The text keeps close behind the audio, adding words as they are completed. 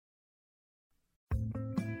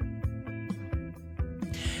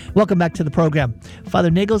Welcome back to the program.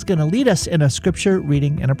 Father Nagel's going to lead us in a scripture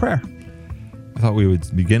reading and a prayer. I thought we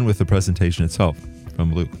would begin with the presentation itself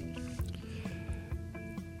from Luke.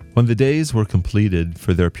 When the days were completed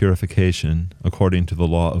for their purification, according to the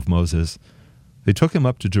law of Moses, they took him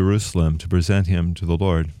up to Jerusalem to present him to the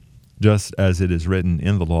Lord, just as it is written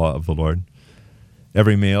in the law of the Lord.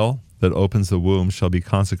 Every male that opens the womb shall be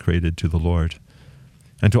consecrated to the Lord,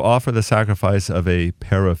 and to offer the sacrifice of a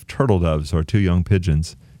pair of turtle doves or 2 young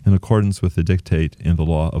pigeons, in accordance with the dictate in the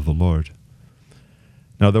law of the Lord.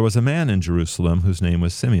 Now there was a man in Jerusalem whose name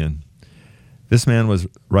was Simeon. This man was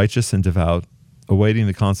righteous and devout, awaiting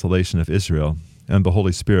the consolation of Israel, and the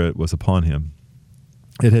Holy Spirit was upon him.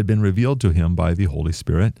 It had been revealed to him by the Holy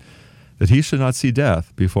Spirit that he should not see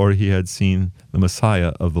death before he had seen the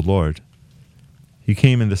Messiah of the Lord. He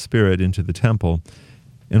came in the Spirit into the temple,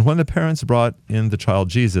 and when the parents brought in the child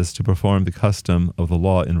Jesus to perform the custom of the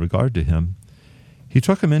law in regard to him, he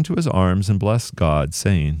took him into his arms and blessed God,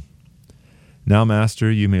 saying, Now, Master,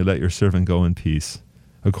 you may let your servant go in peace,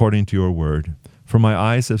 according to your word. For my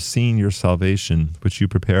eyes have seen your salvation, which you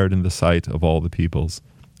prepared in the sight of all the peoples,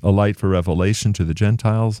 a light for revelation to the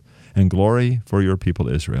Gentiles, and glory for your people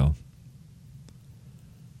Israel.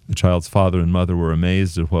 The child's father and mother were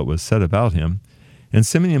amazed at what was said about him, and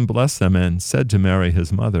Simeon blessed them and said to Mary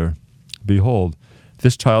his mother, Behold,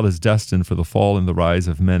 this child is destined for the fall and the rise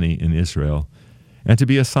of many in Israel, and to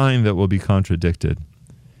be a sign that will be contradicted.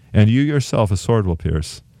 And you yourself a sword will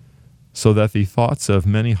pierce, so that the thoughts of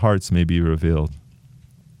many hearts may be revealed.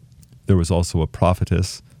 There was also a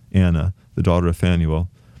prophetess, Anna, the daughter of Phanuel,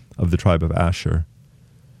 of the tribe of Asher.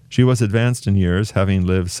 She was advanced in years, having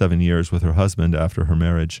lived 7 years with her husband after her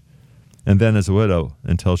marriage, and then as a widow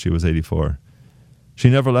until she was 84.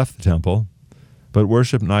 She never left the temple, but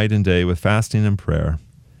worshipped night and day with fasting and prayer.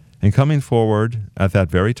 And coming forward at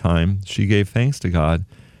that very time, she gave thanks to God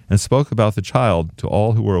and spoke about the child to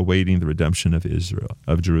all who were awaiting the redemption of Israel,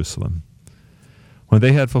 of Jerusalem. When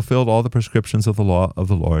they had fulfilled all the prescriptions of the law of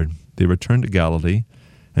the Lord, they returned to Galilee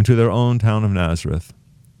and to their own town of Nazareth.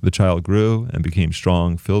 The child grew and became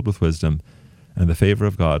strong, filled with wisdom, and the favor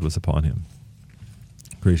of God was upon him.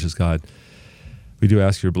 Gracious God, we do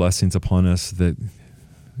ask your blessings upon us, that,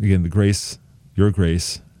 again, the grace, your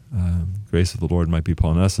grace, grace of the Lord might be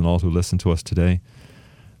upon us and all who listen to us today,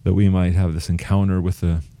 that we might have this encounter with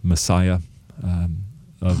the Messiah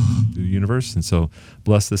of the universe. And so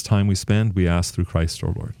bless this time we spend, we ask through Christ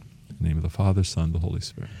our Lord. In the name of the Father, Son, the Holy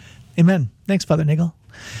Spirit. Amen. Thanks, Father Nagel.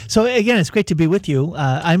 So again, it's great to be with you.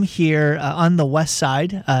 I'm here on the west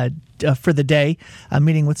side for the day. I'm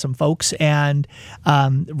meeting with some folks, and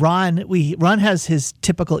Ron has his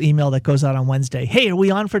typical email that goes out on Wednesday. Hey, are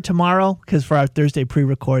we on for tomorrow? Because for our Thursday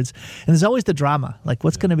pre-records, and there's always the drama, like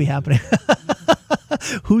what's going to be happening.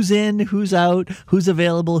 Who's in, who's out, who's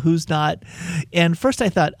available, who's not. And first I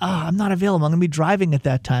thought, I'm not available. I'm going to be driving at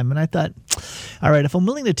that time. And I thought, all right, if I'm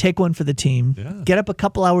willing to take one for the team, get up a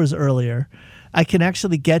couple hours earlier, I can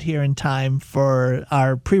actually get here in time for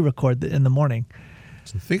our pre-record in the morning.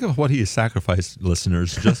 So think of what he has sacrificed,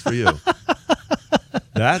 listeners, just for you.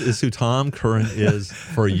 That is who Tom Curran is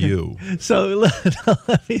for you. So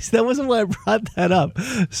that wasn't why I brought that up.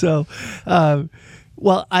 So,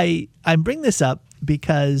 I bring this up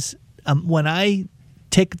because when I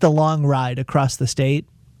take the long ride across the state,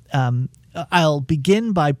 I'll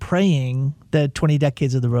begin by praying the 20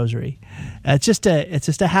 decades of the Rosary. It's just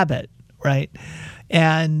a habit, right?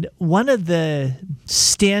 And one of the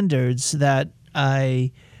standards that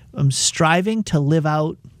I am striving to live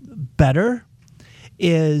out better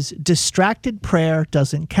is distracted prayer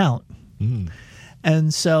doesn't count.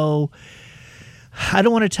 And so I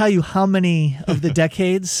don't want to tell you how many of the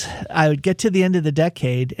decades I would get to the end of the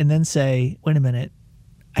decade and then say, wait a minute,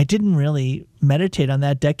 I didn't really meditate on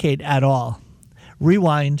that decade at all.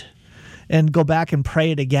 Rewind and go back and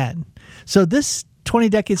pray it again. So this 20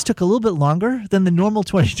 decades took a little bit longer than the normal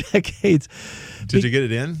 20 decades. Did you get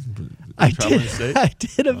it in? I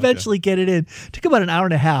did eventually get it in. It took about an hour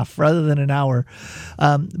and a half rather than an hour.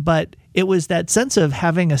 But it was that sense of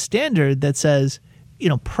having a standard that says,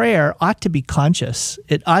 prayer ought to be conscious.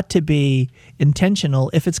 It ought to be intentional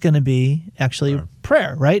if it's going to be actually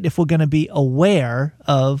prayer, right? If we're going to be aware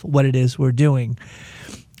of what it is we're doing.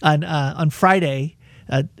 On Friday,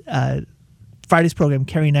 Friday's program,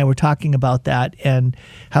 Carrie and I were talking about that and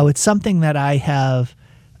how it's something that I have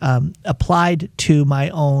applied to my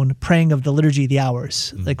own praying of the Liturgy of the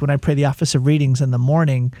Hours. Like when I pray the Office of Readings in the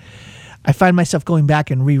morning, I find myself going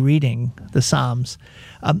back and rereading the Psalms.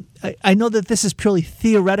 I know that this is purely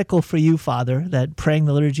theoretical for you, Father, that praying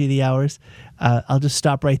the Liturgy of the Hours. I'll just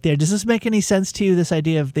stop right there. Does this make any sense to you, this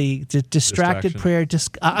idea of the distracted prayer,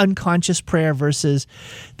 unconscious prayer versus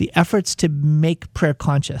the efforts to make prayer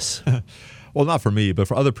conscious? Well, not for me, but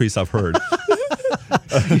for other priests I've heard.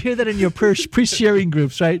 You hear that in your priest sharing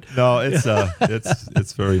groups, right? No,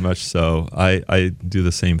 it's very much so. I do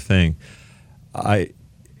the same thing.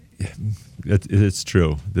 It's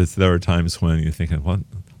true. There are times when you're thinking,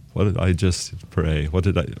 what did I just pray? What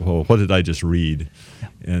did I just read? Yeah.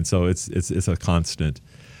 And so it's a constant.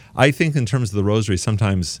 I think in terms of the rosary,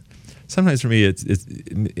 sometimes for me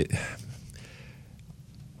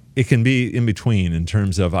it can be in between in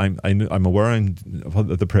terms of I'm aware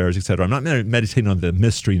of the prayers, etc. I'm not meditating on the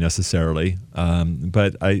mystery necessarily,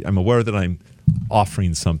 but I'm aware that I'm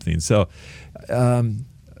offering something. So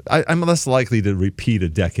I'm less likely to repeat a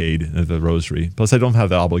decade of the rosary. Plus, I don't have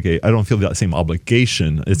the I don't feel that same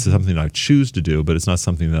obligation. It's something I choose to do, but it's not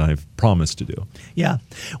something that I've promised to do. Yeah.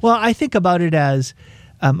 Well, I think about it as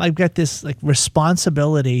I've got this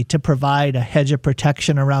responsibility to provide a hedge of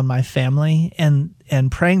protection around my family, and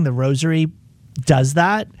praying the rosary does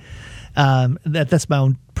that. That's my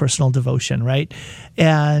own personal devotion, right?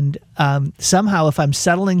 And somehow, if I'm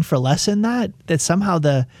settling for less in that somehow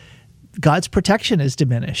God's protection is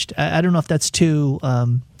diminished. I don't know if that's too. I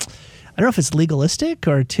don't know if it's legalistic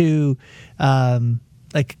or too.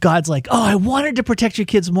 God's like, oh, I wanted to protect your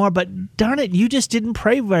kids more, but darn it, you just didn't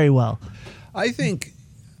pray very well. I think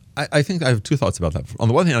I have two thoughts about that. On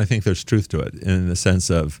the one hand, I think there's truth to it in the sense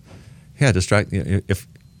of, if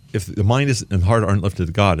the mind and heart aren't lifted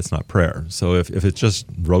to God, it's not prayer. So if it's just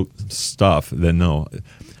rote stuff, then no.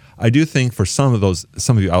 I do think for some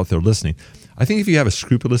of you out there listening, I think if you have a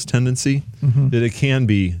scrupulous tendency, that can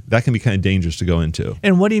be kind of dangerous to go into.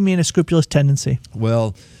 And what do you mean a scrupulous tendency?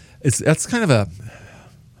 Well, that's kind of a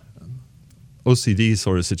OCD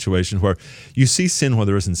sort of situation where you see sin where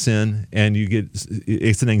there isn't sin, and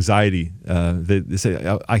it's an anxiety. They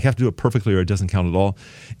say I have to do it perfectly or it doesn't count at all,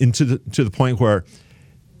 and to the point where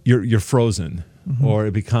you're frozen or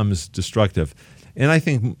it becomes destructive. And I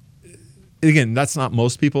think, again, that's not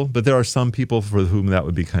most people, but there are some people for whom that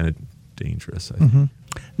would be kind of dangerous, I think.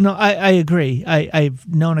 No, I agree. I've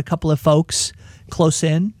known a couple of folks close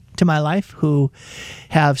in to my life who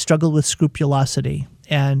have struggled with scrupulosity,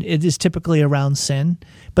 and it is typically around sin.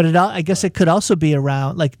 But I guess it could also be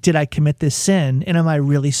around, did I commit this sin, and am I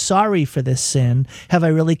really sorry for this sin? Have I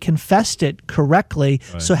really confessed it correctly?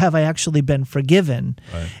 Right. So have I actually been forgiven?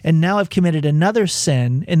 Right. And now I've committed another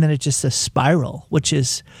sin, and then it's just a spiral, which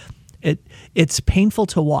is, it's painful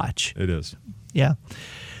to watch. It is. Yeah.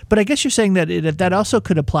 But I guess you're saying that that also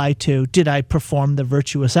could apply to, did I perform the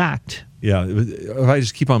virtuous act? Yeah. If I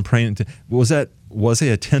just keep on praying, was I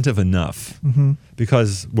attentive enough?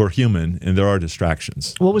 Because we're human and there are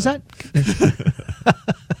distractions. What was that?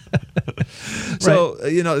 So,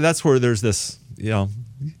 that's where there's this,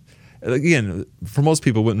 again, for most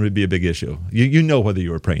people, it wouldn't be a big issue. You know whether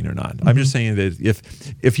you were praying or not. I'm just saying that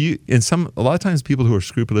if you, a lot of times people who are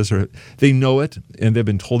scrupulous, they know it and they've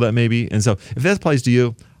been told that maybe. And so if that applies to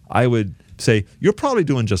you, I would say you're probably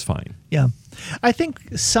doing just fine. Yeah. I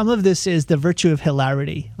think some of this is the virtue of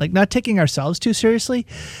hilarity, not taking ourselves too seriously.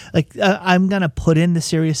 I'm going to put in the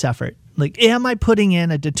serious effort. Am I putting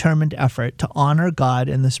in a determined effort to honor God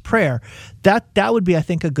in this prayer? That would be, I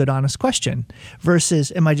think, a good, honest question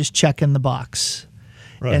versus am I just checking the box?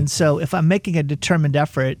 Right. And so if I'm making a determined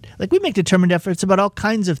effort, we make determined efforts about all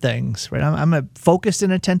kinds of things, right? I'm focused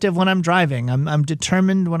and attentive when I'm driving. I'm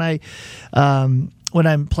determined when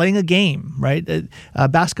I'm playing a game, right? A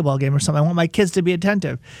basketball game or something. I want my kids to be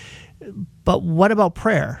attentive. But what about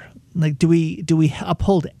prayer? Do we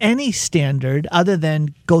uphold any standard other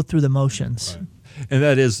than go through the motions? Right. And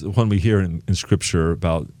that is when we hear in Scripture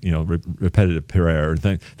about repetitive prayer.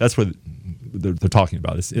 That's what they're talking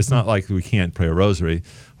about. It's not like we can't pray a rosary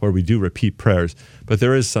where we do repeat prayers, but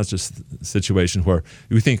there is such a situation where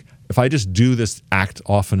we think if I just do this act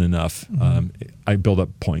often enough, I build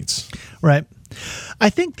up points. Right. I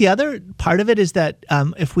think the other part of it is that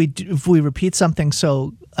if we repeat something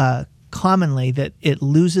so commonly that it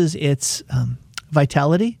loses its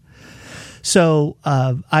vitality. So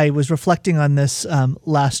I was reflecting on this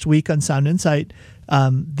last week on Sound Insight.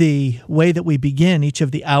 The way that we begin each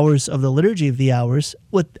of the hours of the Liturgy of the Hours,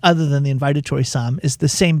 other than the invitatory psalm, is the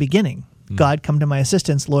same beginning. God, come to my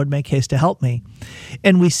assistance. Lord, make haste to help me.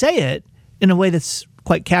 And we say it in a way that's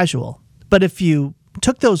quite casual. But if you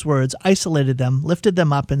took those words, isolated them, lifted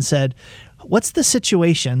them up, and said, what's the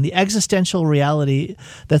situation, the existential reality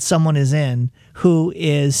that someone is in who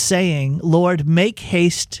is saying, Lord, make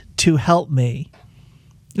haste to help me?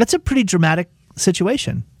 That's a pretty dramatic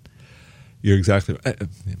situation. You're exactly right.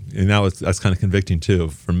 And now that's kind of convicting too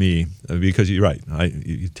for me, because you're right.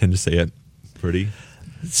 You tend to say it pretty.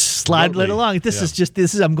 Slide right along. This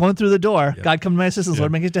is I'm going through the door. Yeah. God, come to my assistance.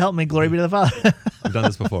 Lord, make it to help me. Glory be to the Father. I've done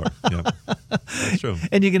this before. Yeah, that's true.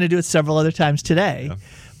 And you're going to do it several other times today. Yeah.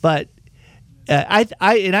 But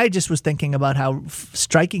I just was thinking about how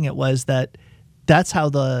striking it was that that's how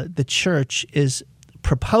the church is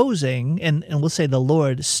proposing, and we'll say the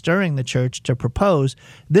Lord stirring the church to propose.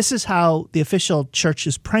 This is how the official church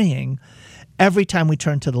is praying every time we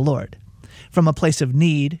turn to the Lord, from a place of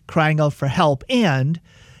need, crying out for help, and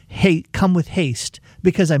come with haste,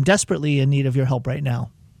 because I'm desperately in need of your help right now.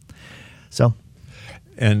 So,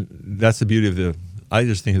 and that's the beauty of I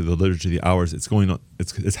just think of the liturgy of the hours. It's going on.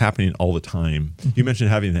 It's happening all the time. Mm-hmm. You mentioned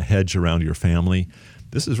having a hedge around your family.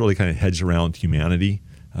 This is really kind of hedge around humanity,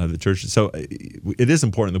 the church. So it is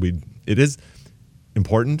important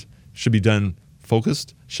should be done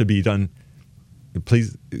focused, should be done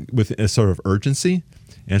with a sort of urgency,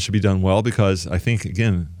 and should be done well, because I think,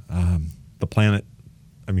 again, the planet,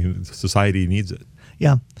 society needs it.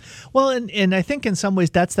 Yeah. Well, and I think in some ways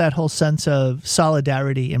that's that whole sense of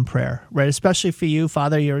solidarity in prayer, right? Especially for you,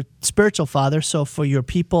 Father, you're a spiritual father, so for your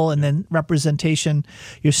people, and then representation,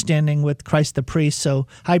 you're standing with Christ the priest, so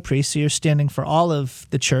high priest, so you're standing for all of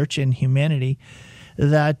the church and humanity,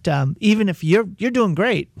 that even if you're doing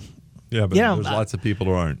great. Yeah, but there's lots of people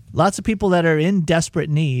who aren't. Lots of people that are in desperate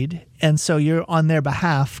need, and so you're on their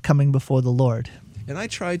behalf coming before the Lord. And I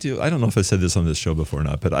don't know if I said this on this show before or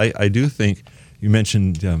not, but I do think, you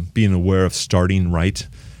mentioned being aware of starting right.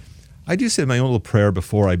 I do say my own little prayer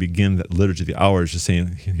before I begin the liturgy of the hours, just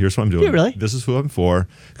saying, here's what I'm doing. Yeah, really? This is who I'm for.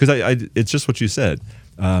 Because it's just what you said.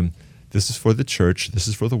 This is for the church. This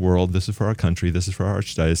is for the world. This is for our country. This is for our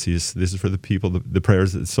archdiocese. This is for the people, the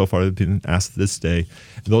prayers that so far have been asked this day.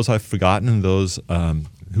 Those I've forgotten, and those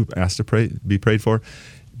who asked to be prayed for.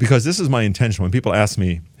 Because this is my intention. When people ask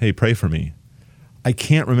me, hey, pray for me, I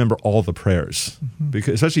can't remember all the prayers,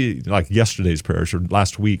 because especially like yesterday's prayers or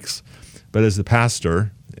last week's. But as the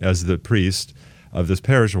pastor, as the priest of this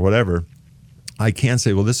parish or whatever, I can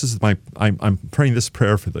say, well, this is I'm praying this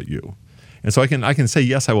prayer for you. And so I can say,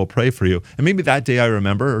 yes, I will pray for you. And maybe that day I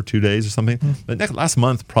remember, or 2 days or something. But last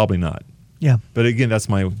month, probably not. Yeah. But again, that's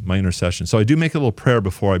my intercession. So I do make a little prayer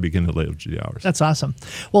before I begin the liturgy of the hours. That's awesome.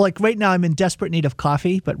 Well, like right now I'm in desperate need of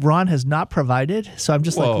coffee, but Ron has not provided. So I'm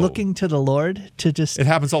just looking to the Lord to just... It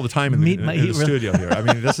happens all the time in the studio here.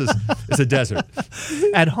 It's a desert.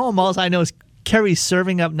 At home, all I know is Kerry's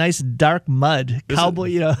serving up nice dark mud.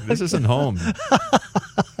 This isn't home.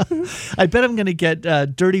 I bet I'm going to get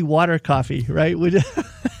dirty water coffee, right?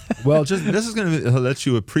 Well, this is going to let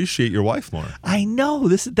you appreciate your wife more. I know.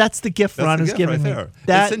 That's the gift Ron is giving me.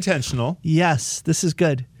 It's intentional. Yes, this is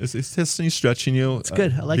good. It's testing you, stretching you. It's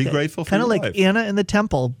good. I like Be that. grateful for Kind of your like wife. Anna in the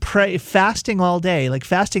temple, fasting all day, like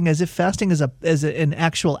fasting as if fasting is an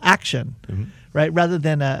actual action, right? Rather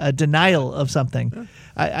than a denial of something. Yeah.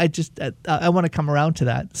 I want to come around to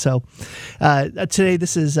that. So today,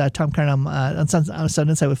 this is Tom Carnum on Sun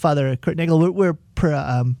Insight with Father Kurt Nagel.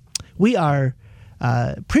 We are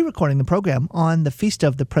pre-recording the program on the Feast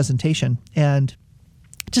of the Presentation and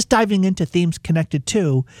just diving into themes connected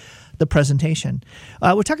to the presentation.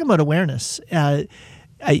 We're talking about awareness.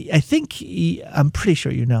 I think, I'm pretty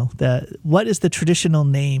sure you know, what is the traditional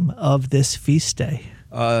name of this feast day?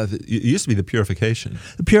 It used to be the Purification.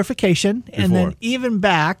 The Purification, and then even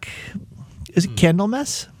back, is it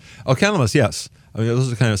Candlemas? Oh, Candlemas, yes.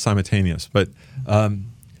 Those are kind of simultaneous, but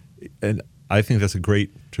and I think that's a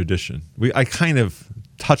great tradition. I kind of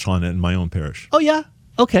touch on it in my own parish. Oh, yeah?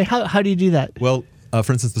 Okay. How do you do that? Well,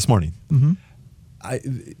 for instance, this morning,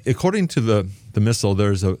 according to the missal,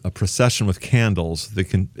 there's a procession with candles.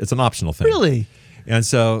 It's an optional thing. Really? And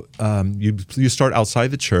so you start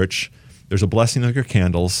outside the church. There's a blessing of your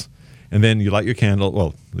candles, and then you light your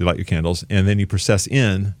candles, and then you process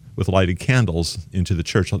in with lighted candles into the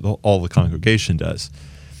church. All the congregation does.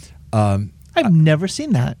 I've never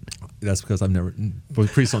seen that. That's because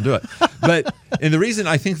priests don't do it. But and the reason,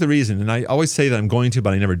 and I always say that I'm going to,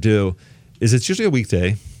 but I never do, is it's usually a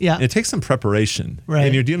weekday. Yeah. And it takes some preparation. Right.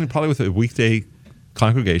 And you're dealing probably with a weekday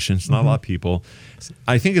congregation. It's not a lot of people.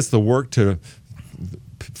 I think it's the work to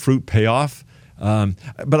fruit payoff.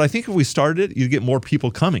 But I think if we started it, you'd get more people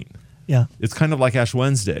coming. Yeah. It's kind of like Ash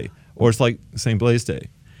Wednesday, or it's like St. Blaise Day.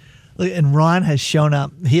 And Ron has shown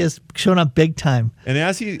up. He has shown up big time. And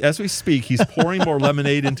as we speak, he's pouring more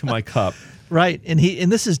lemonade into my cup. Right. And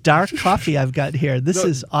this is dark coffee I've got here. This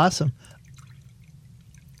is awesome.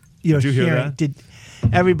 Did you hear that?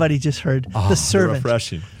 Everybody just heard the servant.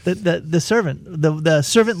 Refreshing. The servant. The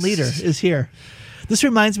servant leader is here. This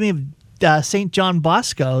reminds me of St. John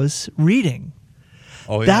Bosco's reading.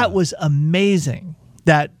 Oh, yeah. That was amazing.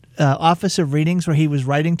 That office of readings where he was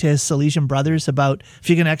writing to his Salesian brothers about if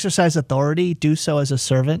you can exercise authority, do so as a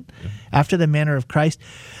servant after the manner of Christ.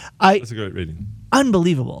 That's a great reading.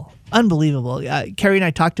 Unbelievable. Carrie and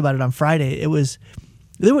I talked about it on Friday.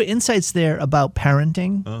 There were insights there about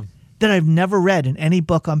parenting that I've never read in any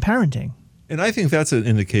book on parenting. And I think that's an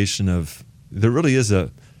indication of there really is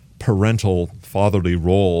a parental, fatherly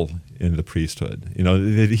role in the priesthood.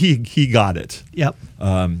 He got it. Yep.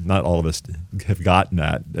 Not all of us have gotten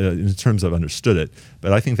that in terms of understood it,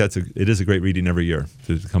 but I think it is a great reading every year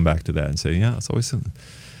to come back to that and say, yeah, it's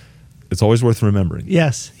always worth remembering.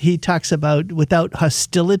 Yes, he talks about without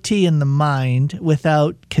hostility in the mind,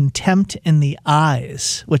 without contempt in the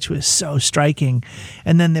eyes, which was so striking.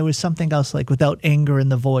 And then there was something else like without anger in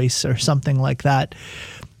the voice or something like that.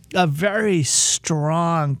 A very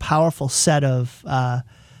strong, powerful set of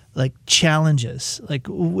challenges. Like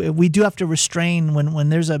we do have to restrain when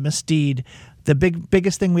there's a misdeed. The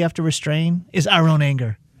biggest thing we have to restrain is our own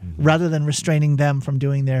anger, rather than restraining them from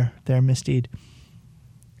doing their misdeed.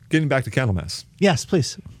 Getting back to Candlemas. Yes,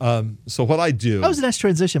 please. So what I do... That was a nice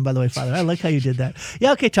transition, by the way, Father. I like how you did that.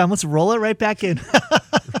 Yeah, okay, Tom, let's roll it right back in.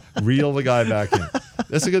 Reel the guy back in.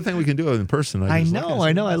 That's a good thing we can do it in person. I know.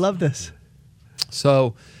 I love this.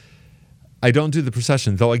 So I don't do the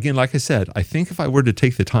procession, though, again, like I said, I think if I were to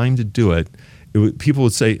take the time to do it, people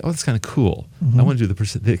would say, oh, that's kind of cool. I want to do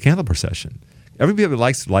the candle procession. Everybody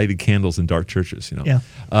likes lighted candles in dark churches, Yeah.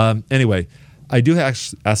 Anyway, I do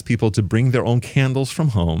ask people to bring their own candles from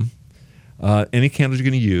home, any candles you're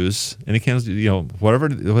going to use, any candles, what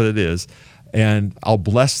it is, and I'll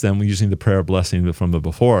bless them using the prayer blessing from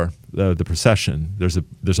before the procession. There's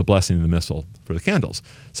a blessing in the missal for the candles.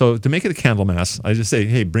 So to make it a candle mass, I just say,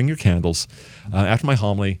 hey, bring your candles. After my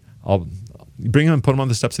homily, I'll bring them and put them on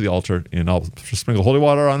the steps of the altar, and I'll sprinkle holy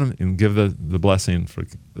water on them and give the blessing for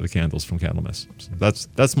the candles from Candlemas. So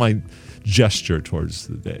that's my gesture towards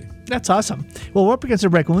the day. That's awesome. Well, we're up against a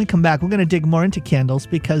break. When we come back, we're going to dig more into candles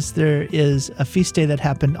because there is a feast day that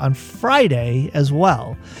happened on Friday as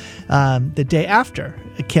well, the day after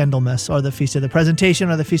Candlemas, or the Feast of the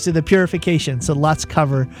Presentation, or the Feast of the Purification. So lots to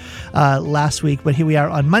cover last week, but here we are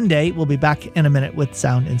on Monday. We'll be back in a minute with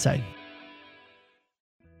Sound Insight.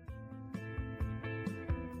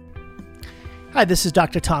 Hi, this is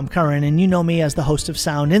Dr. Tom Curran, and you know me as the host of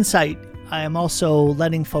Sound Insight. I am also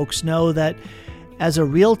letting folks know that as a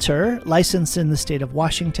realtor licensed in the state of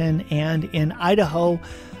Washington and in Idaho,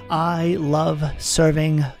 I love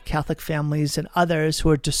serving Catholic families and others who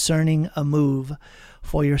are discerning a move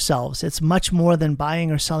for yourselves. It's much more than buying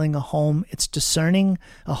or selling a home. It's discerning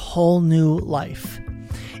a whole new life.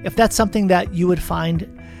 If that's something that you would find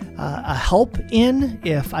a help in,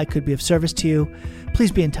 if I could be of service to you,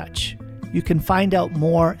 please be in touch. You can find out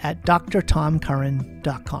more at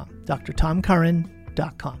drtomcurran.com.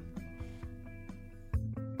 drtomcurran.com.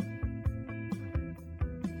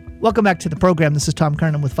 Welcome back to the program. This is Tom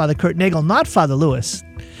Curran with Father Kurt Nagel, not Father Lewis.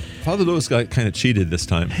 Father Lewis got kind of cheated this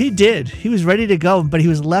time. He did. He was ready to go, but he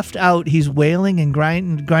was left out. He's wailing and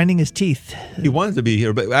grinding his teeth. He wanted to be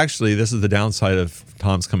here, but actually this is the downside of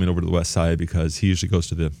Tom's coming over to the west side because he usually goes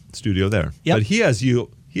to the studio there. Yep. But he has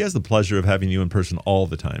the pleasure of having you in person all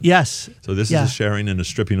the time. Yes. So this is a sharing and a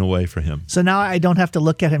stripping away for him. So now I don't have to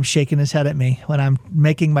look at him shaking his head at me when I'm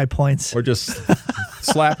making my points. Or just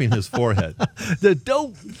slapping his forehead.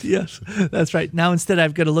 Yes, that's right. Now instead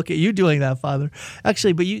I've got to look at you doing that, Father.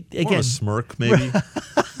 Actually, but you, again. Or a smirk, maybe.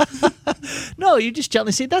 No, you just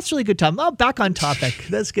gently say, that's really good, Tom. Oh, back on topic.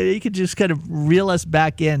 That's good. You could just kind of reel us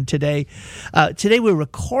back in today. Today we're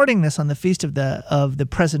recording this on the Feast of the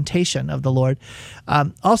Presentation of the Lord,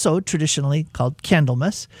 also traditionally called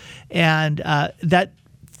Candlemas. And that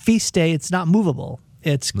feast day, it's not movable.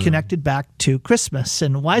 It's connected back to Christmas.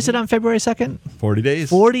 And why is it on February 2nd? 40 days.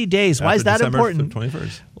 40 days. Why is that December important?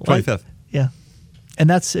 25th. Yeah. And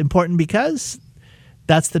that's important because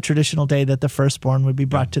that's the traditional day that the firstborn would be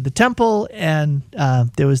brought to the temple, and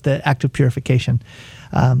there was the act of purification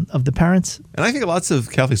of the parents. And I think lots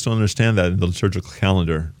of Catholics don't understand that in the liturgical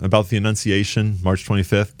calendar about the Annunciation, March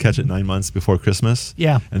 25th, catch it 9 months before Christmas.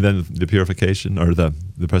 Yeah. And then the purification or the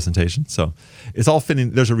presentation. So it's all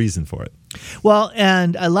fitting. There's a reason for it. Well,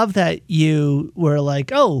 and I love that you were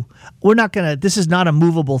like, oh, we're not going to, this is not a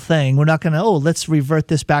movable thing. We're not going to, let's revert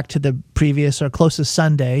this back to the previous or closest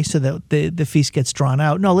Sunday so that the feast gets drawn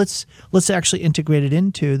out. No, let's actually integrate it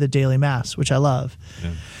into the daily Mass, which I love.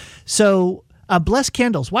 Yeah. So blessed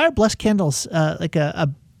candles. Why are blessed candles like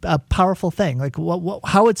a powerful thing? Like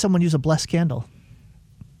how would someone use a blessed candle?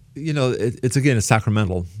 It's again, it's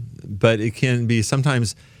sacramental, but it can be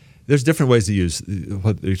sometimes there's different ways to use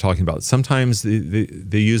what you're talking about. Sometimes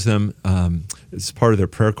they use them as part of their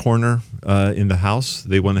prayer corner in the house.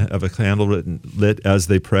 They want to have a candle lit as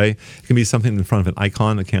they pray. It can be something in front of an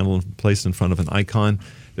icon, a candle placed in front of an icon.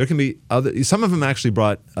 There can be other. Some of them actually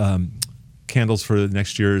brought candles for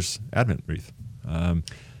next year's Advent wreath.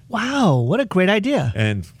 Wow, what a great idea.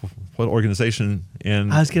 And what organization?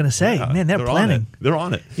 And I was going to say, man, they're planning. They're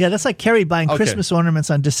on it. Yeah, that's like Carrie buying Okay. Christmas ornaments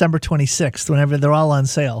on December 26th whenever they're all on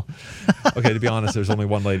sale. Okay, to be honest, there's only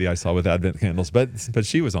one lady I saw with Advent candles, but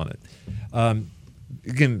she was on it.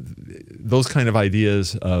 Again, those kind of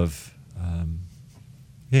ideas of,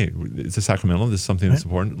 hey, it's a sacramental. This is something that's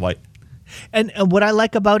important. Like, And what I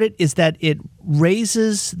like about it is that it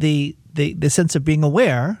raises the sense of being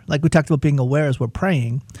aware, like we talked about being aware as we're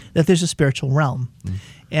praying, that there's a spiritual realm.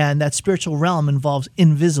 And that spiritual realm involves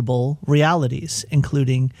invisible realities,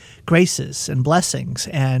 including graces and blessings.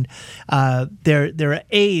 And there are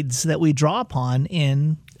aids that we draw upon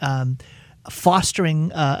in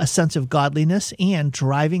fostering a sense of godliness and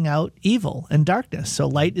driving out evil and darkness. So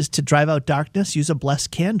light is to drive out darkness. Use a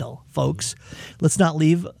blessed candle, folks. Let's not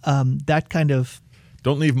leave that kind of...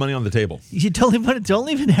 don't leave money on the table. You don't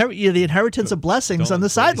leave the inheritance of blessings on the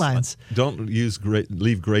sidelines. Don't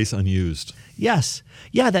leave grace unused. Yes.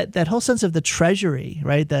 Yeah, that whole sense of the treasury,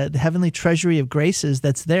 right? The heavenly treasury of graces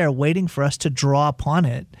that's there waiting for us to draw upon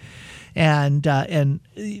it. And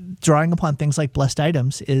drawing upon things like blessed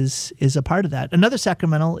items is a part of that. Another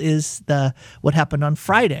sacramental is what happened on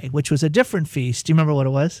Friday, which was a different feast. Do you remember what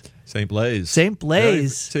it was? St. Blaise. St.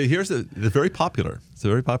 Blaise. So here's the very popular. It's a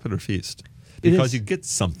very popular feast. Because you get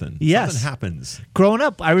something. Yes. Something happens. Growing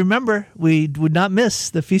up, I remember we would not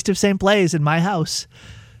miss the Feast of St. Blaise in my house.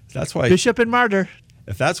 That's why Bishop and martyr.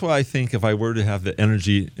 That's why I think if I were to have the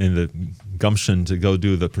energy and the gumption to go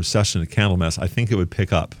do the procession at Candlemas, I think it would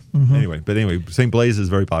pick up. Anyway, St. Blaise is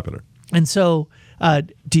very popular. And so,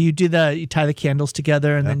 do you tie the candles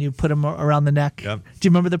together and then you put them around the neck? Yep. Do you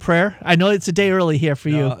remember the prayer? I know it's a day early here for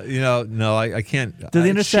you. No, I can't. The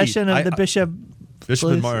intercession of the bishop. Bishop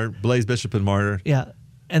and martyr, Blaise, bishop and martyr. Yeah,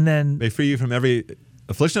 and then may free you from every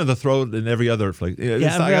affliction of the throat and every other affliction.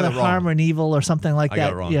 every other harm or evil or something like that. I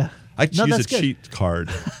got it wrong. Yeah, I use a cheat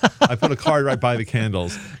card. I put a card right by the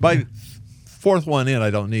candles. By fourth one in,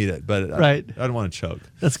 I don't need it, but I don't want to choke.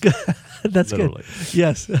 That's good. That's Literally. good.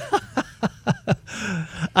 Yes.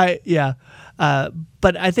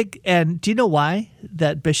 But I think, and do you know why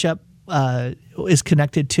that bishop is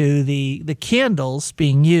connected to the candles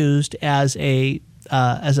being used as a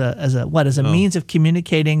means of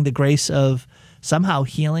communicating the grace of somehow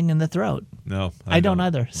healing in the throat? No, I don't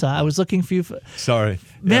either. So I was looking for you. Sorry,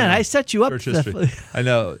 man, I set you up. Church history. I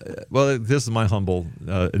know. Well, this is my humble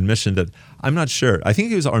admission that I'm not sure. I think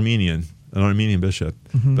he was an Armenian bishop,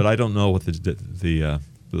 but I don't know what the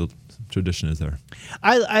tradition is there.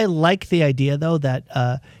 I like the idea, though,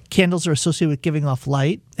 that candles are associated with giving off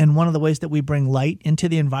light, and one of the ways that we bring light into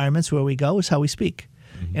the environments where we go is how we speak.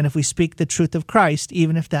 And if we speak the truth of Christ,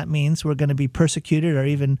 even if that means we're going to be persecuted or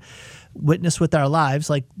even witness with our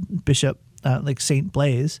lives, like like St.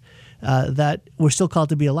 Blaise, that we're still called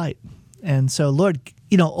to be a light. And so, Lord,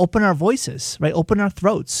 open our voices, right? Open our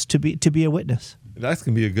throats to be a witness. That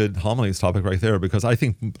can be a good homilies topic right there, because I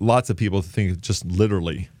think lots of people think just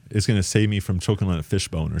literally it's going to save me from choking on a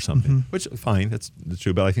fishbone or something, which, fine, that's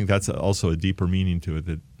true. But I think that's also a deeper meaning to it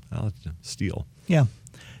that I'll steal. Yeah.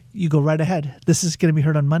 You go right ahead. This is going to be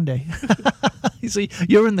heard on Monday. So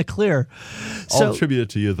you're in the clear. I'll attribute it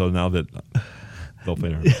to you, though, now that they'll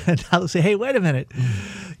play it. Now they'll say, hey, wait a minute.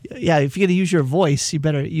 Yeah, if you're going to use your voice, you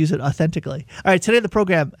better use it authentically. All right, today in the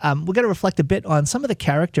program, we're going to reflect a bit on some of the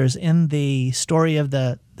characters in the story of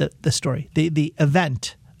the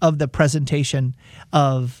event of the presentation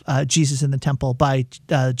of Jesus in the temple by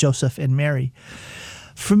Joseph and Mary.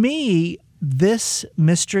 For me, this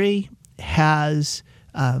mystery has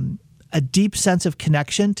a deep sense of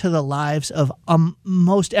connection to the lives of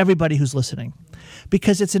most everybody who's listening,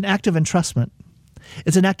 because it's an act of entrustment.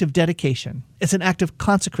 It's an act of dedication. It's an act of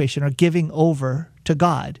consecration or giving over to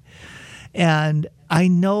God. And I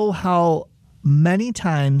know how many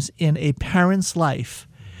times in a parent's life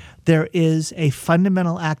there is a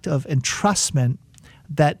fundamental act of entrustment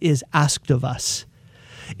that is asked of us.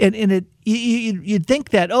 And you'd think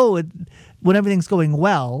that, when everything's going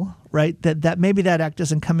well, right, that maybe that act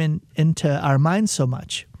doesn't come into our minds so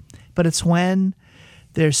much. But it's when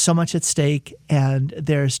there's so much at stake and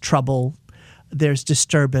there's trouble, there's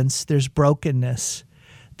disturbance, there's brokenness.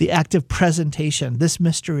 The act of presentation, this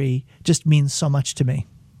mystery just means so much to me.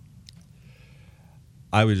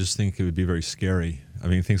 I would just think it would be very scary. I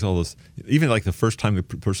mean, things all this, even like the first time the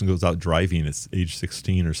person goes out driving, it's age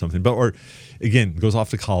 16 or something, but or again goes off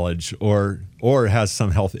to college or has some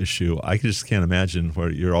health issue. I just can't imagine where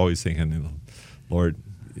you're always thinking, Lord,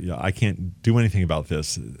 I can't do anything about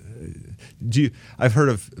this. I've heard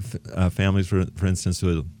of families, for instance,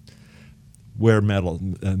 who wear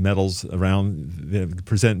medals around, they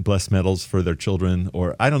present blessed medals for their children,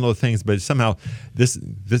 or I don't know things, but somehow this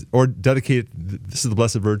or dedicate. This is the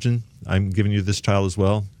Blessed Virgin. I'm giving you this child as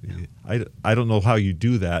well. I don't know how you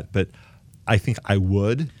do that, but I think I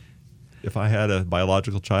would if I had a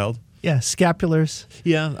biological child. Yeah, scapulars.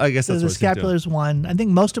 Yeah, I guess that's the what scapulars one. I think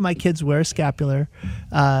most of my kids wear scapular,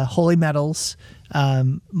 holy medals.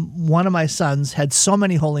 One of my sons had so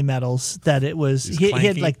many holy medals that it was he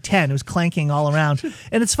had like 10. It was clanking all around.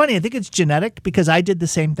 And it's funny. I think it's genetic because I did the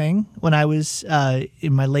same thing when I was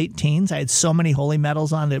in my late teens. I had so many holy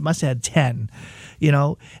medals on it. It must have had 10.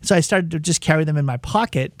 So I started to just carry them in my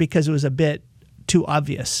pocket because it was a bit too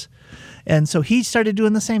obvious. And so he started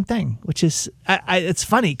doing the same thing, which is it's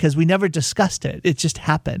funny because we never discussed it. It just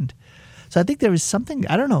happened. So I think there was something,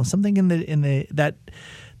 I don't know, something in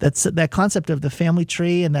that concept of the family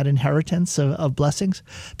tree and that inheritance of blessings.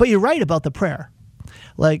 But you're right about the prayer.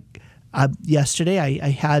 Like yesterday, I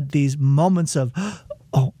had these moments of,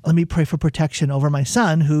 let me pray for protection over my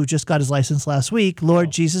son who just got his license last week.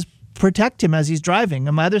 Lord Jesus, protect him as he's driving.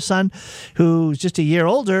 And my other son, who's just a year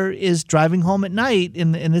older, is driving home at night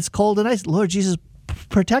and it's cold and ice. Lord Jesus,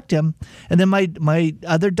 protect him. And then my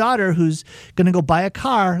other daughter, who's going to go buy a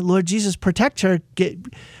car, Lord Jesus, protect her.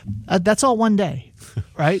 That's all one day,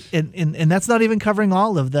 right? And that's not even covering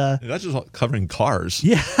all of the. That's just covering cars.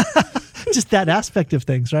 Yeah, just that aspect of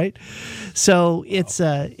things, right? So it's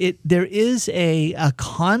there is a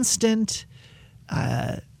constant.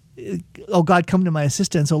 Oh God, come to my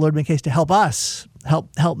assistance. Oh Lord, make haste to help us,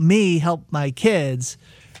 help me, help my kids.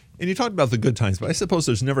 And you talked about the good times, but I suppose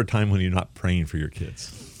there's never a time when you're not praying for your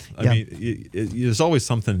kids. I mean, there's always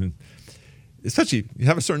something, especially you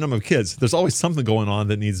have a certain number of kids, there's always something going on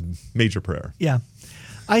that needs major prayer. Yeah.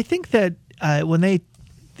 I think that when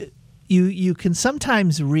you can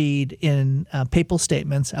sometimes read in papal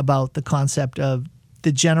statements about the concept of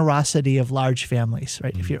the generosity of large families,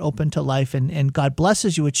 right? Mm-hmm. If you're open to life and God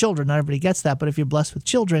blesses you with children, not everybody gets that, but if you're blessed with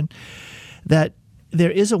children, that there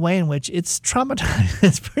is a way in which it's traumatizing.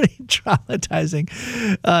 It's pretty traumatizing.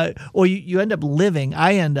 Or you end up living,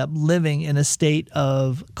 I end up living in a state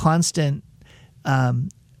of constant on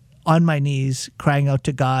my knees crying out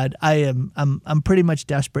to God. I'm pretty much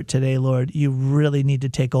desperate today, Lord. You really need to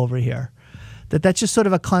take over here. That's just sort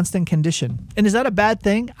of a constant condition. And is that a bad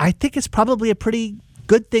thing? I think it's probably a pretty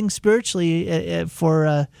good thing spiritually for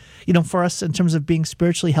us in terms of being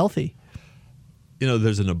spiritually healthy.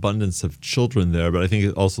 There's an abundance of children there, but I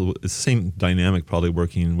think it's the same dynamic probably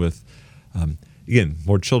working with, again,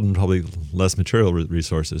 more children, probably less material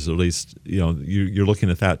resources. Or at least, you're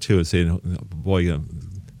looking at that too and saying, boy,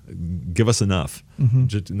 give us enough. Mm-hmm.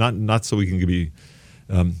 Just not so we can be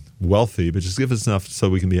wealthy, but just give us enough so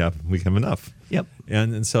we can have enough. Yep.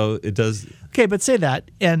 And so it does. Okay, but say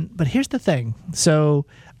that. But here's the thing. So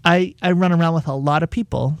I run around with a lot of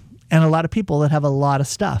people and a lot of people that have a lot of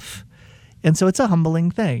stuff. And so it's a humbling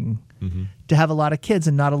thing mm-hmm. to have a lot of kids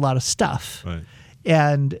and not a lot of stuff. Right.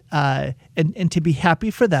 And to be happy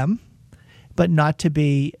for them, but not to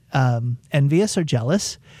be envious or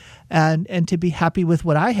jealous. And to be happy with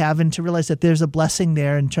what I have and to realize that there's a blessing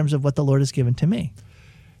there in terms of what the Lord has given to me.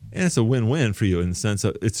 And it's a win-win for you in the sense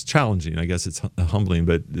of it's challenging. I guess it's humbling,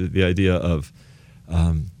 but the idea of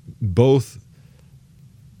both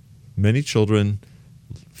many children,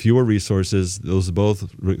 fewer resources, those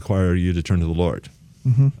both require you to turn to the Lord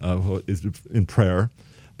mm-hmm. In prayer,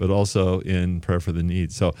 but also in prayer for the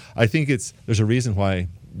needs. So I think there's a reason why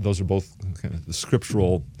those are both kind of the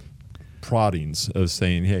scriptural proddings of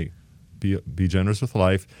saying, hey, be generous with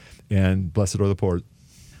life and blessed are the poor.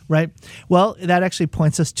 Right. Well, that actually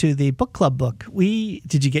points us to the book club book.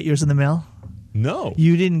 Did you get yours in the mail? No.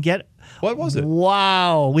 You didn't get. What was it?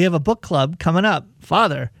 Wow. We have a book club coming up,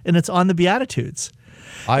 Father, and it's on the Beatitudes.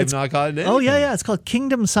 I've not gotten anything. Oh, yeah. It's called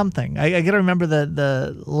Kingdom something. I got to remember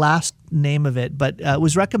the last name of it, but it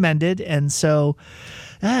was recommended. And so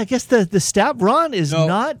I guess the staff, Ron, is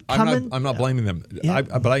not coming. I'm not blaming them. Yeah.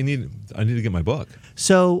 But I need to get my book.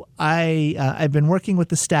 So I've been working with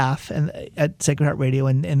the staff at Sacred Heart Radio,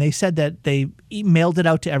 and they said that they mailed it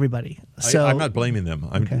out to everybody. So I'm not blaming them.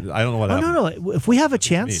 Okay. I don't know what happened. No. If we have a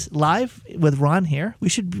chance live with Ron here, we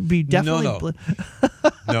should be definitely.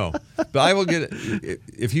 No. But I will get it.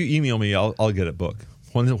 If you email me, I'll get it book.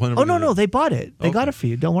 No. They bought it. They got it for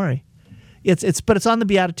you. Don't worry. But it's on the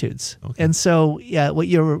Beatitudes. Okay. And so, yeah, what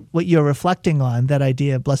you're reflecting on, that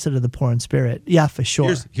idea of blessed are the poor in spirit. Yeah, for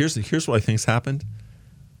sure. Here's what I think's happened.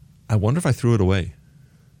 I wonder if I threw it away.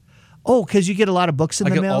 Oh, because you get a lot of books in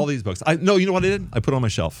the I mail? got all these books. No, you know what I did? I put it on my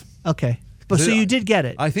shelf. Okay. But so you did get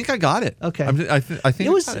it? I think I got it. Okay. I think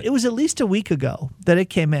it was at least a week ago that it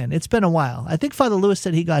came in. It's been a while. I think Father Lewis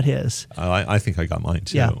said he got his. I think I got mine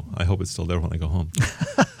too. Yeah. I hope it's still there when I go home.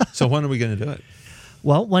 So when are we going to do it?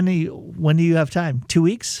 Well, when do you have time? 2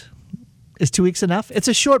 weeks? Is 2 weeks enough? It's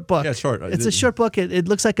a short book. Yeah, short. It's a short book. It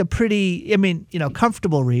looks like a pretty,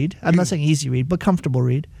 comfortable read. I'm not saying easy read, but comfortable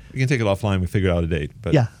read. We can take it offline. We figure out a date.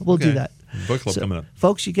 But yeah, we'll do that. Book club coming up.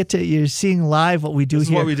 Folks, you're seeing live what we do here. This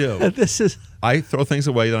is what we do. I throw things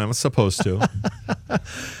away that I'm supposed to.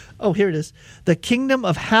 Oh, here it is. The Kingdom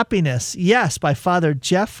of Happiness. Yes, by Father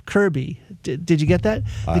Jeff Kirby. Did you get that?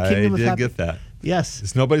 I did get that. Yes.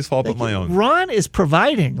 It's nobody's fault but my own. Ron is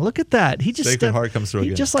providing. Look at that. He just Sacred Heart comes through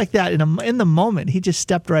again. Just like that, in the moment, he just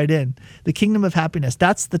stepped right in. The Kingdom of Happiness.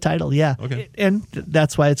 That's the title, yeah. Okay. And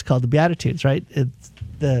that's why it's called the Beatitudes, right?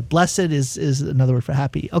 The blessed is another word for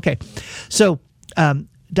happy. Okay. So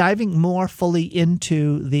diving more fully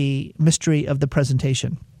into the mystery of the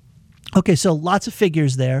presentation. Okay, so lots of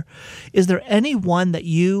figures there. Is there any one that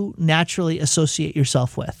you naturally associate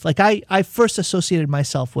yourself with? Like I first associated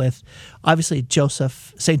myself with, obviously,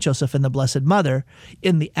 St. Joseph and the Blessed Mother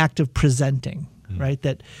in the act of presenting, right?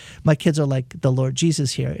 That my kids are like the Lord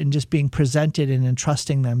Jesus here and just being presented and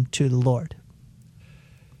entrusting them to the Lord.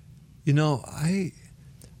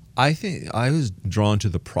 I think I was drawn to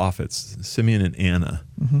the prophets, Simeon and Anna.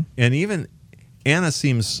 Mm-hmm. And even Anna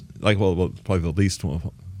seems like, probably the least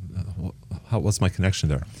one. What's my connection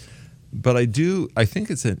there? But I think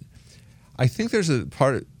there's a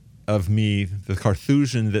part of me, the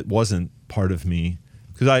Carthusian, that wasn't part of me,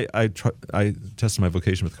 because I tested my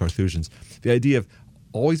vocation with Carthusians. The idea of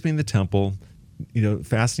always being in the temple,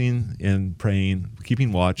 fasting and praying,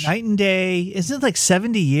 keeping watch. Night and day. Isn't it like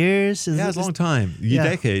 70 years? It's a long time,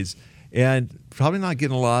 decades, and probably not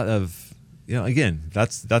getting a lot of, again,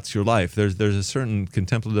 that's your life. There's a certain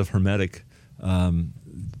contemplative hermetic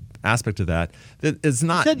aspect of that is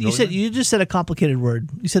not. You just said a complicated word.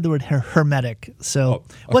 You said the word hermetic. So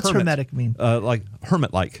what's hermetic mean? Like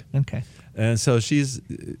hermit-like. Okay. And so she's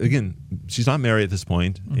not married at this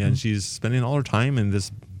point, mm-hmm. and she's spending all her time in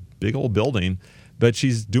this big old building, but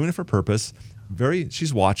she's doing it for purpose.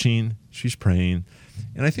 She's watching, she's praying,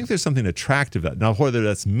 and I think there's something attractive. Now, whether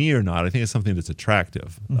that's me or not, I think it's something that's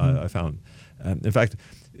attractive. Mm-hmm. I found, in fact,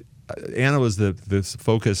 Anna was the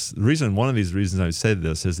focus. One of these reasons I said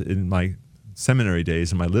this is in my seminary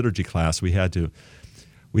days, in my liturgy class, we had to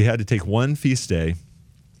take one feast day,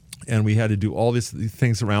 and we had to do all these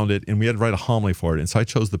things around it, and we had to write a homily for it. And so I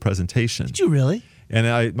chose the presentation. Did you really?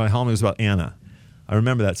 And my homily was about Anna. I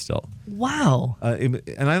remember that still. Wow. And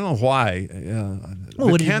I don't know why.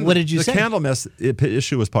 What did you say? The Candlemas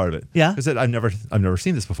issue was part of it. Yeah. Because I've never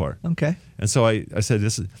seen this before. Okay. And so I said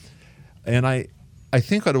this is, and I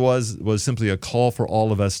think what it was simply a call for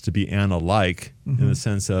all of us to be Anna-like, mm-hmm. in the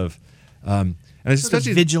sense of, and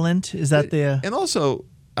especially vigilant. Is that the? And also,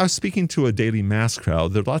 I was speaking to a daily mass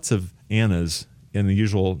crowd. There are lots of Annas in the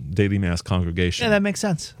usual daily mass congregation. Yeah, that makes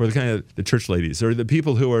sense. Where the kind of the church ladies or the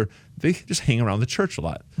people they just hang around the church a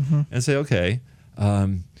lot, mm-hmm. and say, okay,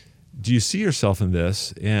 do you see yourself in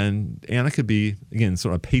this? And Anna could be, again,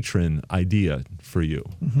 sort of a patron idea for you.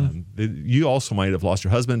 Mm-hmm. You also might have lost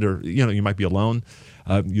your husband, or you might be alone.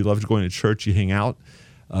 You love going to church. You hang out.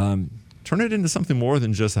 Turn it into something more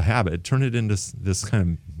than just a habit. Turn it into this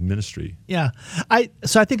kind of ministry. Yeah.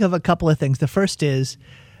 So I think of a couple of things. The first is,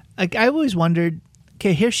 I always wondered,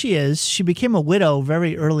 okay, here she is. She became a widow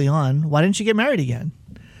very early on. Why didn't she get married again?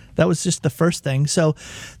 That was just the first thing. So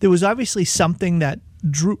there was obviously something that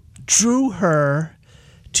drew her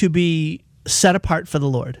to be set apart for the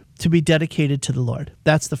Lord, to be dedicated to the Lord.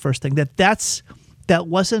 That's the first thing. That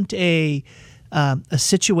wasn't a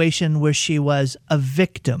situation where she was a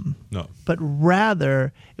victim. No. But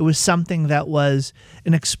rather it was something that was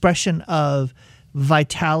an expression of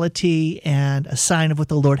vitality and a sign of what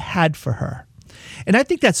the Lord had for her. And I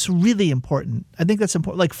think that's really important.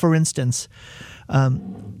 Like, for instance,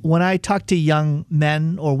 when I talk to young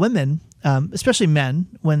men or women, especially men,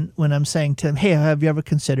 when I'm saying to them, hey, have you ever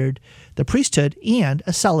considered the priesthood and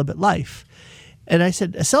a celibate life? And I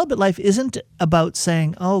said, a celibate life isn't about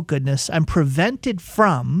saying, oh, goodness, I'm prevented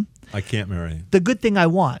from I can't marry the good thing I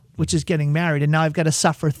want, which is getting married, and now I've got to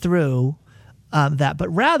suffer through that, but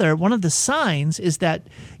rather one of the signs is that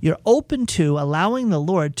you're open to allowing the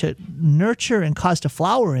Lord to nurture and cause to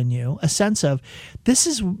flower in you a sense of, this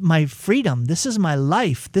is my freedom, this is my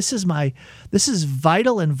life, this is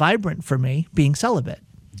vital and vibrant for me, being celibate.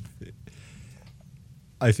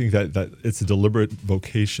 I think that it's a deliberate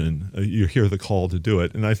vocation. You hear the call to do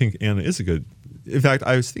it, and I think Anna is a good. In fact,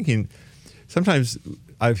 I was thinking sometimes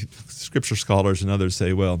scripture scholars and others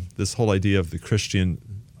say, well, this whole idea of the Christian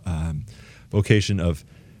vocation of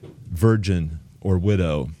virgin or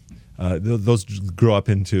widow, those grow up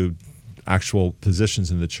into actual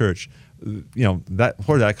positions in the church. That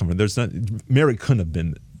where did that come from? Mary couldn't have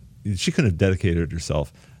been. She couldn't have dedicated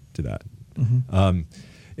herself to that. Mm-hmm.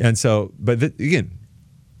 And so, but again.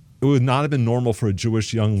 It would not have been normal for a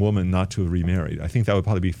Jewish young woman not to have remarried. I think that would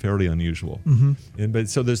probably be fairly unusual. Mm-hmm. But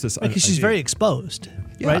so there's this because she's very exposed,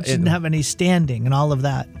 right? She didn't have any standing and all of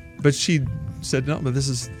that. But she said no. But this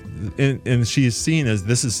is, and she is seen as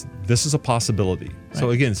this is a possibility. Right.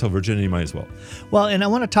 So again, virginity might as well. Well, and I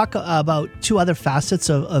want to talk about two other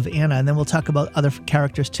facets of Anna, and then we'll talk about other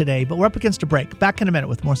characters today. But we're up against a break. Back in a minute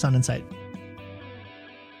with more Sound and Sight.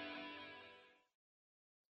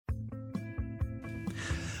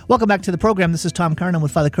 Welcome back to the program. This is Tom Carnham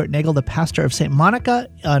with Father Kurt Nagel, the pastor of St. Monica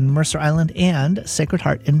on Mercer Island and Sacred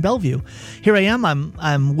Heart in Bellevue. Here I am.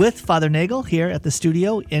 I'm with Father Nagel here at the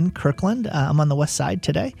studio in Kirkland. I'm on the west side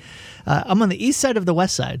today. I'm on the east side of the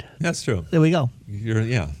west side. That's true. There we go.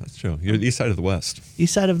 That's true. You're the east side of the west.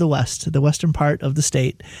 East side of the west, the western part of the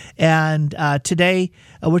state. And today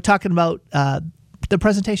we're talking about the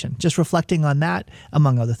presentation, just reflecting on that,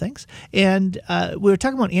 among other things. And we were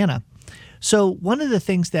talking about Anna. So one of the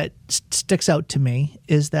things that sticks out to me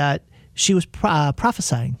is that she was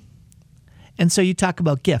prophesying. And so you talk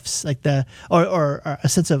about gifts, like or a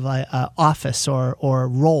sense of office or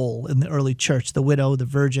role in the early church, the widow, the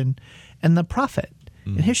virgin, and the prophet.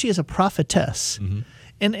 Mm-hmm. And here she is, a prophetess. Mm-hmm.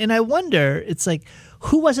 And I wonder, it's like,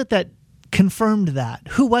 who was it that confirmed that?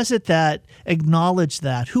 Who was it that acknowledged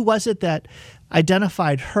that? Who was it that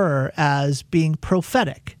identified her as being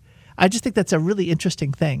prophetic? I just think that's a really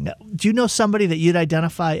interesting thing. Do you know somebody that you'd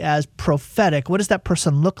identify as prophetic? What does that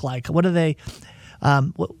person look like? What are they?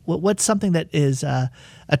 What's something that is a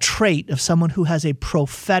trait of someone who has a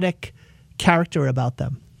prophetic character about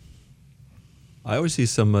them? I always see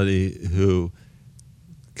somebody who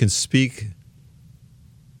can speak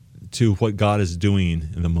to what God is doing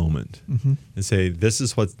in the moment, mm-hmm. and say, "This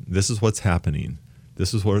is what's happening.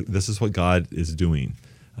 This is what God is doing."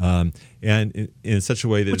 And in such a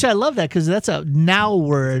way that... Which I love that, because that's a now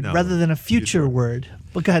word rather than a future word.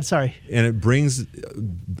 But go ahead, sorry. And it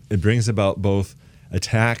brings about both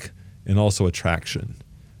attack and also attraction.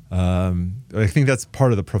 I think that's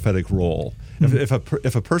part of the prophetic role. Mm-hmm.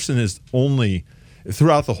 If a person is only,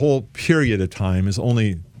 throughout the whole period of time, is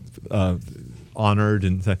only honored,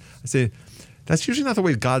 and I say, that's usually not the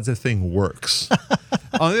way God's thing works.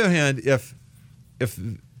 On the other hand, if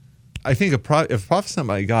I think if prophesying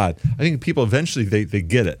by God, I think people eventually they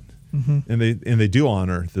get it, mm-hmm. and they do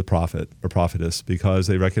honor the prophet or prophetess, because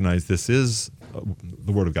they recognize this is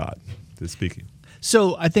the word of God that's speaking.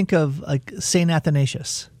 So I think of like Saint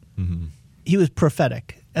Athanasius. Mm-hmm. He was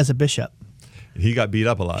prophetic as a bishop. He got beat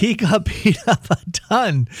up a lot. He got beat up a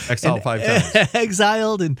ton. Exiled 5 times.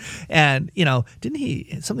 Exiled and didn't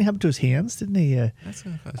he? Something happened to his hands, didn't he? I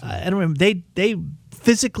don't remember. They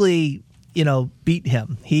physically, beat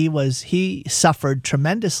him. He suffered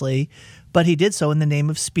tremendously, but he did so in the name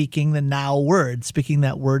of speaking the now word, speaking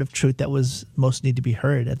that word of truth that was most need to be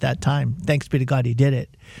heard at that time. Thanks be to God, he did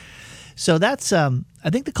it. So that's, I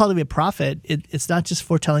think the call to be a prophet, it's not just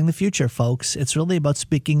foretelling the future, folks. It's really about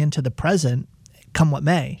speaking into the present, come what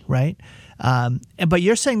may, right? But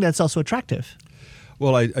you're saying that's also attractive.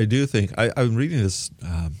 Well, I do think, I'm reading this,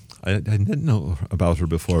 I didn't know about her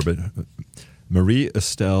before, but Marie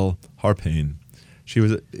Estelle Harpain,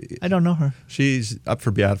 I don't know her. She's up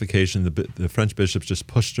for beatification. The French bishops just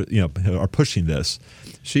are pushing this.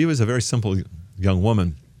 She was a very simple young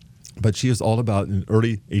woman, but she was all about, in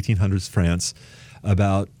early 1800s France,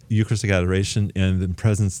 about Eucharistic adoration and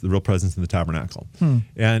the real presence in the tabernacle.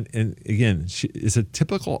 And again, she is a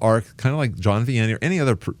typical arc, kind of like John Vianney or any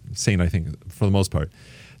other saint, I think, for the most part,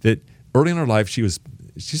 that early in her life she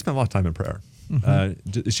spent a lot of time in prayer.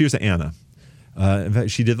 Mm-hmm. She was an Anna. In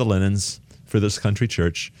fact, she did the linens for this country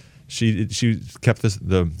church. She kept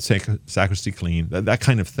the sacristy clean, that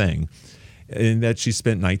kind of thing, and that she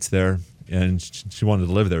spent nights there, and she wanted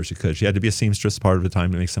to live there if she could. She had to be a seamstress part of the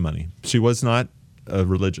time to make some money. She was not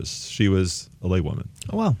religious. She was a laywoman.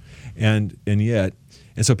 Oh, wow. And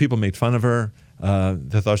so people made fun of her.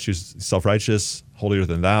 They thought she was self-righteous, holier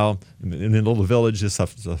than thou. In a little village, this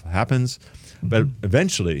stuff happens. But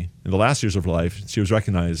eventually, in the last years of her life, she was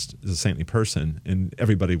recognized as a saintly person, and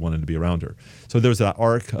everybody wanted to be around her. So there was that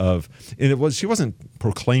arc of, and she wasn't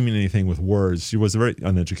proclaiming anything with words. She was a very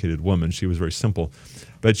uneducated woman. She was very simple,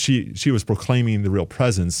 but she was proclaiming the real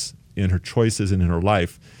presence in her choices and in her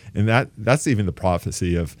life, and that's even the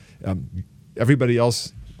prophecy of everybody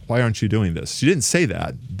else. Why aren't you doing this? She didn't say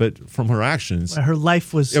that, but from her actions, her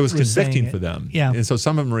life was convicting for them. Yeah. And so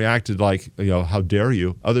some of them reacted like, how dare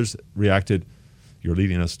you? Others reacted, you're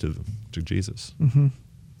leading us to Jesus. Mm-hmm.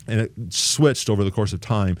 And it switched over the course of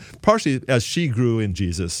time, partially as she grew in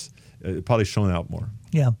Jesus, it probably shone out more.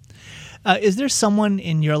 Yeah. Is there someone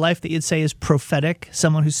in your life that you'd say is prophetic,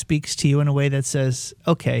 someone who speaks to you in a way that says,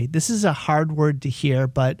 okay, this is a hard word to hear,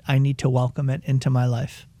 but I need to welcome it into my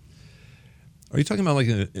life? Are you talking about like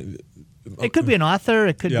it could be an author,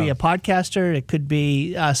 it could be a podcaster, it could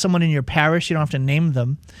be someone in your parish. You don't have to name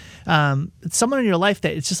them. It's someone in your life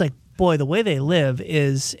that it's just like, boy, the way they live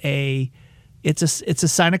is it's a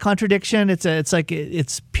sign of contradiction.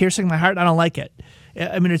 It's piercing my heart. I don't like it.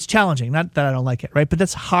 I mean, it's challenging. Not that I don't like it, right? But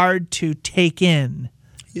that's hard to take in.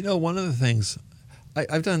 One of the things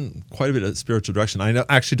I've done quite a bit of spiritual direction. I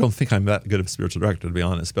actually don't think I'm that good of a spiritual director, to be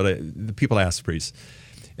honest. But the people ask priests.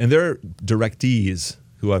 And there are directees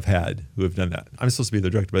who I've had who have done that. I'm supposed to be the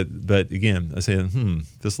director, but again, I say,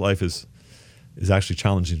 this life is actually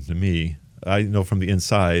challenging to me. I know from the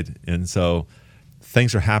inside, and so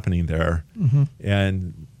things are happening there,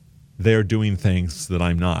 and they're doing things that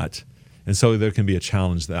I'm not. And so there can be a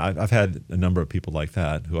challenge that I've had a number of people like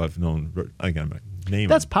that who I've known, again, name.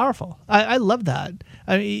 That's powerful. I love that.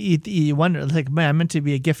 I mean, you wonder, like, man, I'm meant to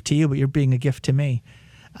be a gift to you, but you're being a gift to me.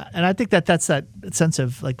 And I think that's that sense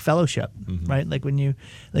of like fellowship, right? Like when you,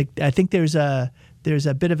 I think there's a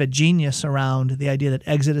bit of a genius around the idea that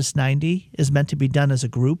Exodus 90 is meant to be done as a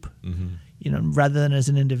group, rather than as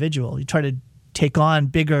an individual. You try to take on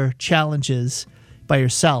bigger challenges by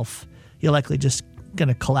yourself, you're likely just going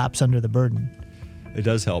to collapse under the burden. It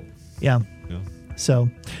does help. Yeah. So,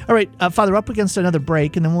 all right, Father, up against another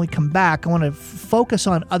break, and then when we come back, I want to focus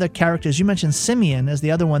on other characters. You mentioned Simeon as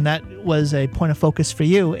the other one. That was a point of focus for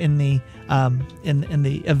you in the in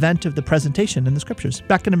the event of the presentation in the Scriptures.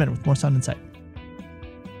 Back in a minute with more Sound and Sight.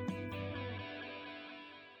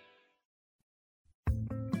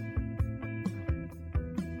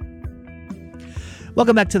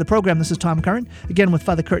 Welcome back to the program. This is Tom Curran, again with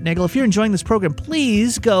Father Kurt Nagel. If you're enjoying this program,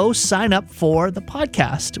 please go sign up for the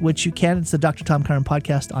podcast, which you can. It's the Dr. Tom Curran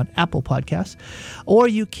podcast on Apple Podcasts. Or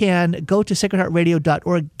you can go to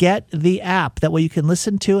sacredheartradio.org, get the app. That way you can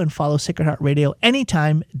listen to and follow Sacred Heart Radio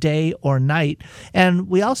anytime, day or night. And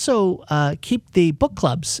we also keep the book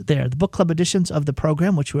clubs there, the book club editions of the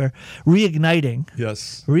program, which we're reigniting.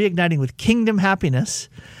 Yes. Reigniting with Kingdom Happiness.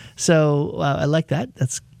 So I like that.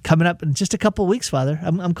 That's coming up in just a couple of weeks, Father.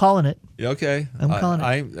 I'm calling it. Yeah, okay. I'm calling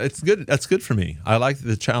it. It's good. That's good for me. I like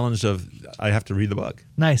the challenge of I have to read the book.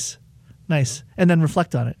 Nice. And then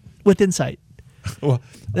reflect on it with insight. Well,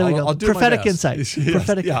 there we go. I'll do prophetic my best. insight.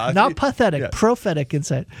 Prophetic, not pathetic. Prophetic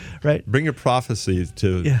insight. Right. Bring your prophecy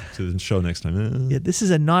to the show next time. Yeah, this is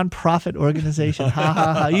a non-profit organization. Ha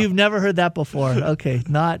ha ha! You've never heard that before. Okay,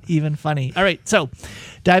 not even funny. All right, so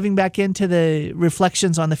diving back into the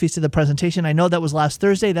reflections on the Feast of the Presentation. I know that was last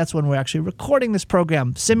Thursday. That's when we're actually recording this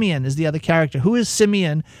program. Simeon is the other character. Who is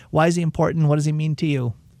Simeon? Why is he important? What does he mean to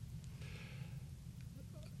you?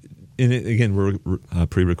 And again, we're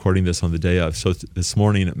pre-recording this on the day of. So this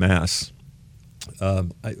morning at Mass,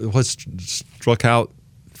 what stood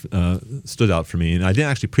out for me, and I didn't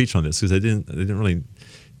actually preach on this because I didn't really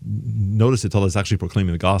notice it until I was actually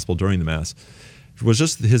proclaiming the gospel during the Mass. It was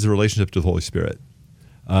just his relationship to the Holy Spirit.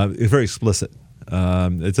 It's very explicit.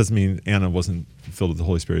 It doesn't mean Anna wasn't filled with the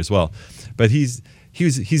Holy Spirit as well, but he's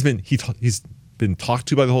been talked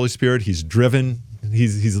to by the Holy Spirit. He's driven.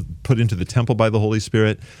 He's put into the temple by the Holy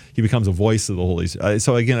Spirit. He becomes a voice of the Holy Spirit.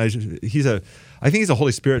 So again, I think he's a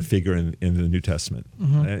Holy Spirit figure in the New Testament,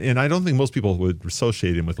 and I don't think most people would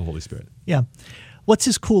associate him with the Holy Spirit. Yeah, what's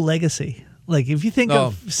his cool legacy? Like if you think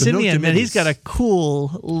of Simeon, man, he's got a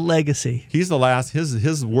cool legacy. He's the last.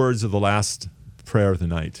 His words are the last prayer of the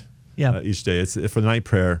night. Yeah, each day it's for the night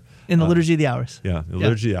prayer in the Liturgy of the Hours. Yeah, the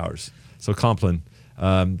Liturgy of the Hours. So Compline,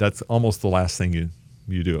 that's almost the last thing you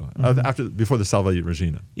do before the Salve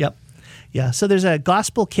Regina. Yep. Yeah. So there's a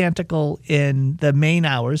gospel canticle in the main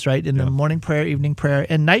hours, right? In the morning prayer, evening prayer,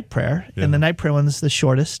 and night prayer. Yeah. And the night prayer one's the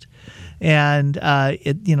shortest. And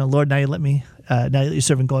Lord, now you let your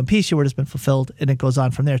servant go in peace. Your word has been fulfilled, and it goes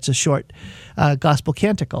on from there. It's a short gospel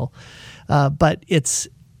canticle, but it's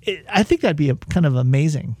I think that'd be kind of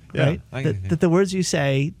amazing, Yeah, right? That the words you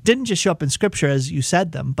say didn't just show up in Scripture as you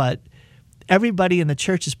said them, but everybody in the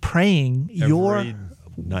church is praying your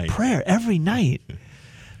night. prayer every night.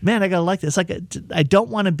 Man, I gotta like this. Like, I don't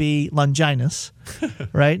want to be Longinus,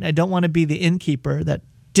 right? I don't want to be the innkeeper that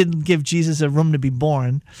didn't give Jesus a room to be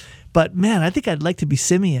born. But man, I think I'd like to be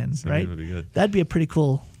Simeon, right? Would be good. That'd be a pretty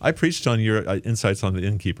cool. I preached on your insights on the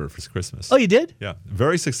innkeeper for Christmas. Oh, you did? Yeah,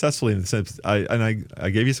 very successfully in the sense. I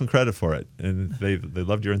gave you some credit for it, and they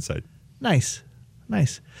loved your insight. Nice.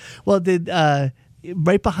 Well,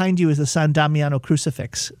 right behind you is the San Damiano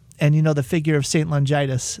crucifix. And you know the figure of St.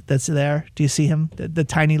 Longitus that's there? Do you see him? The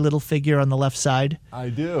tiny little figure on the left side? I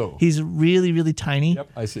do. He's really, really tiny.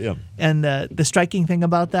 Yep, I see him. And the striking thing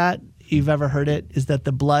about that, you've ever heard it, is that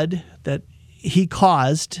the blood that he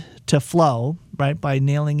caused to flow, right, by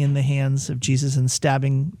nailing in the hands of Jesus and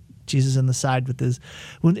stabbing Jesus in the side with his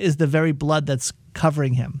wound, is the very blood that's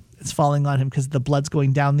covering him. It's falling on him because the blood's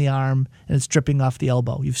going down the arm and it's dripping off the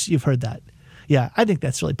elbow. You've heard that. Yeah, I think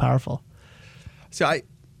that's really powerful. See,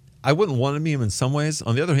 I wouldn't want to be him in some ways.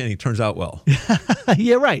 On the other hand, he turns out well.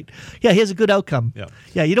 Yeah, right. Yeah, he has a good outcome.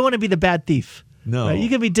 Yeah, you don't want to be the bad thief. No. Right? You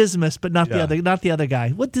can be Dismas, but not the other guy.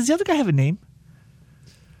 What does the other guy have a name?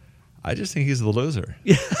 I just think he's the loser.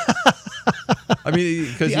 I mean,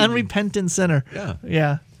 because the unrepentant sinner.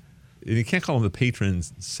 Yeah. And you can't call him the patron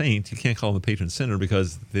saint. You can't call him the patron sinner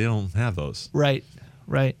because they don't have those. Right.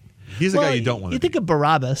 He's the guy you don't want to. You think of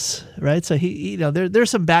Barabbas, right? So he, there's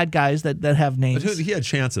some bad guys that have names. But he had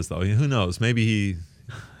chances, though. Who knows? Maybe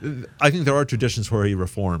I think there are traditions where he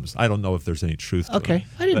reforms. I don't know if there's any truth to it. Okay,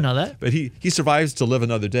 I didn't know that. But he survives to live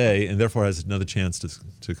another day, and therefore has another chance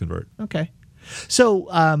to convert. Okay, so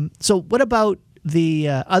what about the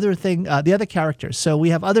other thing? The other characters. So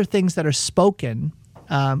we have other things that are spoken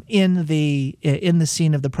in the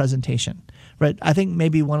scene of the presentation. Right, I think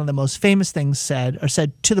maybe one of the most famous things said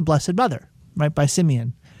to the Blessed Mother, right, by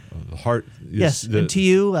Simeon. The heart, yes, and to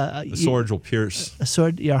you, the sword will pierce.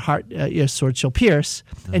 Your sword shall pierce,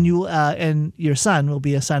 and you and your son will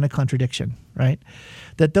be a sign of contradiction. Right,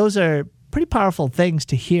 that those are pretty powerful things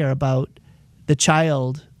to hear about the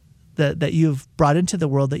child that you've brought into the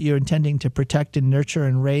world, that you're intending to protect and nurture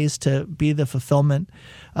and raise to be the fulfillment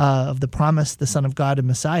of the promise, the Son of God and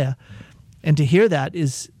Messiah, and to hear that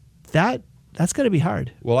that's going to be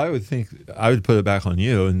hard. Well, I would put it back on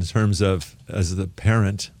you in terms of, as the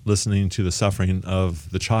parent, listening to the suffering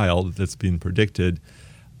of the child that's being predicted,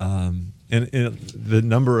 and the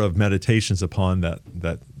number of meditations upon that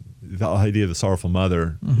the idea of the sorrowful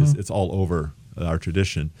mother, it's all over our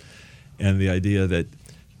tradition, and the idea that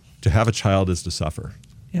to have a child is to suffer,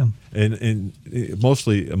 and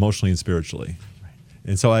mostly emotionally and spiritually,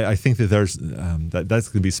 and so I think that there's that's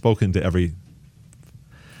going to be spoken to every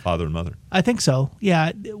father and mother. I think so.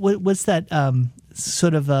 Yeah. What's that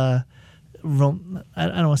sort of I don't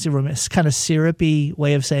want to say romance, kind of syrupy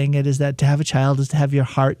way of saying it, is that to have a child is to have your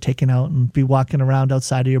heart taken out and be walking around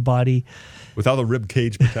outside of your body. Without a rib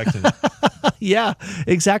cage protecting it. Yeah,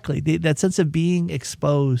 exactly. That sense of being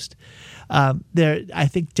exposed. I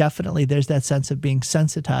think definitely there's that sense of being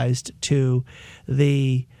sensitized to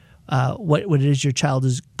the what it is your child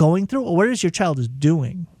is going through, or what it is your child is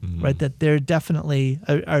doing, right? That there definitely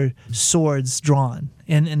are swords drawn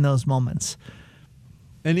in those moments.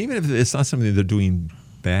 And even if it's not something they're doing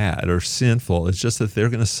bad or sinful, it's just that they're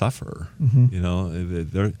going to suffer.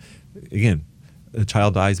 They're, again, a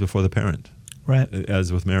child dies before the parent, right?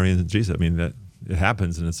 As with Mary and Jesus. I mean, that it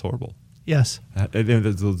happens and it's horrible. Yes. And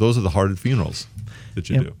those are the hard funerals that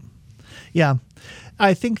you do. Yeah.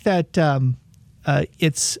 I think that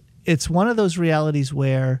it's one of those realities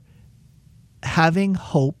where having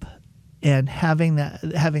hope and having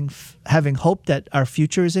hope that our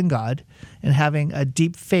future is in God, and having a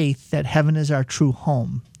deep faith that heaven is our true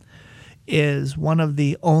home, is one of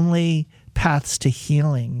the only paths to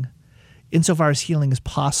healing, insofar as healing is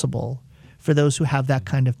possible for those who have that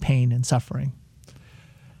kind of pain and suffering.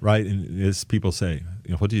 Right, and as people say,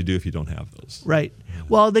 what do you do if you don't have those? Right.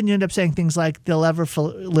 Well, then you end up saying things like, they'll ever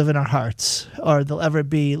live in our hearts, or they'll ever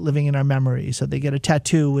be living in our memories. So they get a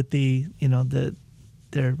tattoo with their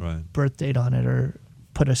birth date on it, or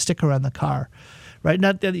put a sticker on the car. Right.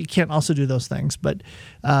 Not that you can't also do those things, but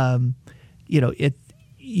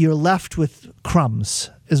you're left with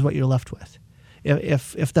crumbs, is what you're left with,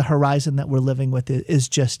 if the horizon that we're living with is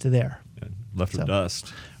just there. Left with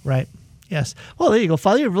dust. Right. Yes. Well, there you go,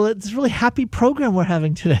 Father. It's a really happy program we're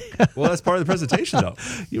having today. Well, that's part of the presentation, though.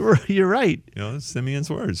 You're right.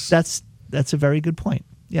 Simeon's words. That's a very good point.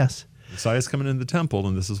 Yes. Messiah's coming into the temple,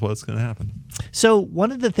 and this is what's going to happen. So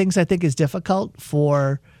one of the things I think is difficult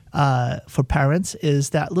for for parents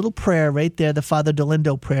is that little prayer right there, the Father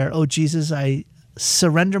Dolindo prayer. Oh, Jesus, I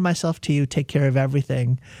surrender myself to you. Take care of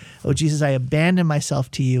everything. Oh, Jesus, I abandon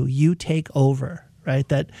myself to you. You take over. Right?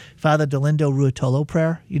 That Father Dolindo Ruotolo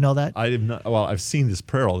prayer. You know that? I did not. Well, I've seen this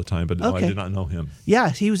prayer all the time, but no, I did not know him.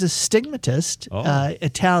 Yeah, he was a stigmatist,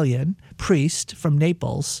 Italian priest from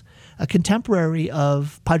Naples, a contemporary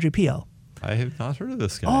of Padre Pio. I have not heard of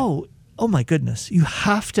this guy. Oh my goodness! You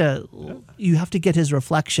have to get his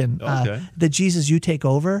reflection. That Jesus, you take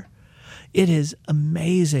over. It is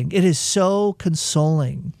amazing. It is so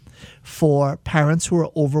consoling for parents who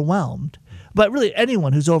are overwhelmed. But really,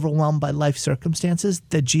 anyone who's overwhelmed by life circumstances,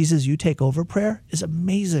 the Jesus, you take over prayer is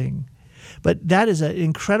amazing. But that is an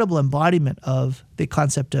incredible embodiment of the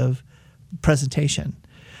concept of presentation.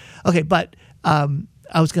 Okay, but I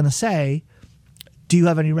was going to say, do you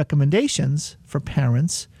have any recommendations for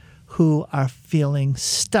parents who are feeling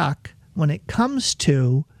stuck when it comes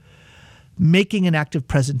to making an active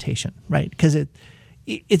presentation, right? Because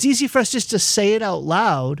it's easy for us just to say it out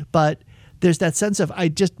loud, but there's that sense of, I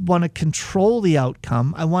just want to control the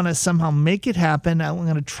outcome. I want to somehow make it happen. I'm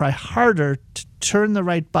going to try harder to turn the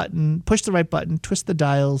right button, push the right button, twist the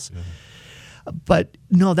dials. Yeah. But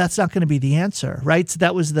no, that's not going to be the answer, right? So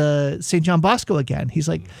that was the St. John Bosco again. He's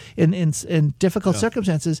like, in difficult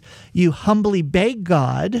circumstances, you humbly beg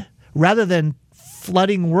God rather than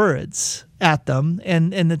flooding words at them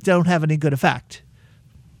and that don't have any good effect.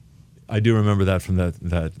 I do remember that from that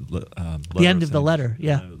letter. The end of the letter,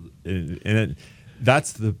 yeah.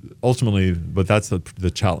 That's the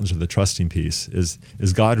challenge of the trusting piece is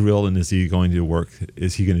God real, and is he going to work?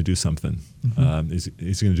 Is he going to do something? Mm-hmm. Is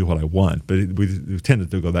he going to do what I want? But we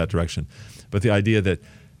tended to go that direction. But the idea that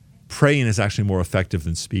praying is actually more effective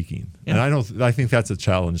than speaking, and I think that's a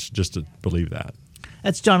challenge just to believe that.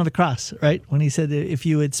 That's John of the Cross, right? When he said if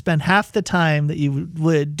you would spend half the time that you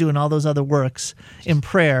would doing all those other works in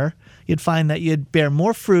prayer, you'd find that you'd bear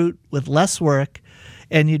more fruit with less work.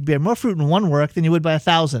 And you'd bear more fruit in one work than you would by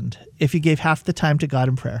 1,000 if you gave half the time to God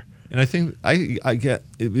in prayer. And I think I get,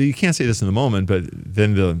 you can't say this in the moment, but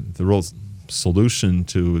then the real solution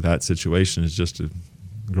to that situation is just to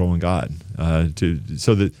grow in God.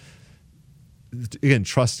 So that, again,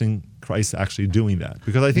 trusting Christ actually doing that.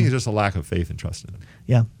 Because I think it's just a lack of faith and trust in Him.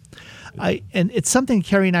 Yeah. And it's something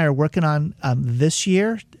Carrie and I are working on this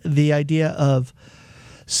year, the idea of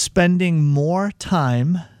spending more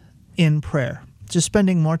time in prayer. Just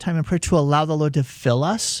spending more time in prayer to allow the Lord to fill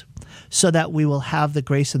us so that we will have the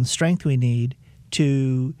grace and strength we need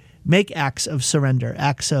to make acts of surrender,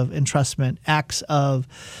 acts of entrustment, acts of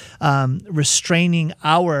restraining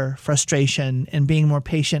our frustration and being more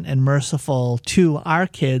patient and merciful to our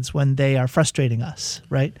kids when they are frustrating us,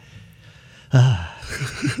 right?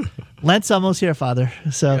 Lent's almost here, Father.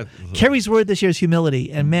 So Carrie's word this year is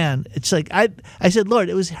humility. And man, it's like I said, Lord,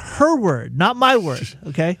 it was her word, not my word,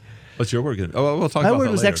 okay? What's your word? We'll talk about that later. My word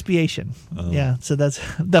was later. expiation. Yeah, so that's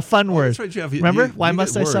the fun word. That's right, Jeff. Remember? Why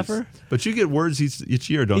must I suffer? But you get words each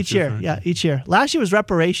year, don't you? Each year, yeah, each year. Last year was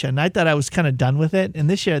reparation. I thought I was kind of done with it. And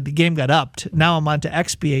this year, the game got upped. Now I'm on to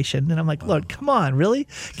expiation. And I'm like, Lord, come on, really?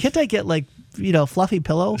 Can't I get fluffy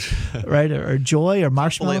pillow, right? Or joy or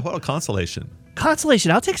marshmallow? What a consolation. Consolation.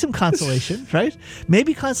 I'll take some consolation, right?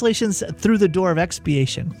 Maybe consolation's through the door of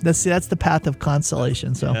expiation. That's the path of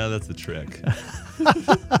consolation. So yeah, that's the trick.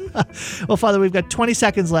 Well, Father, we've got 20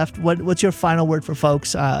 seconds left. What's your final word for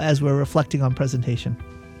folks as we're reflecting on presentation?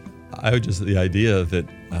 I would just the idea that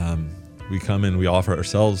we come in, we offer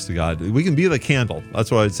ourselves to God. We can be the candle.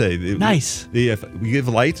 That's what I'd say. Nice. We give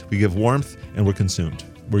light, we give warmth, and we're consumed.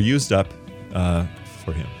 We're used up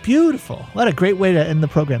for Him. Beautiful. What a great way to end the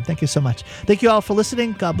program. Thank you so much. Thank you all for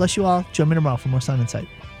listening. God bless you all. Join me tomorrow for more Sound Insight.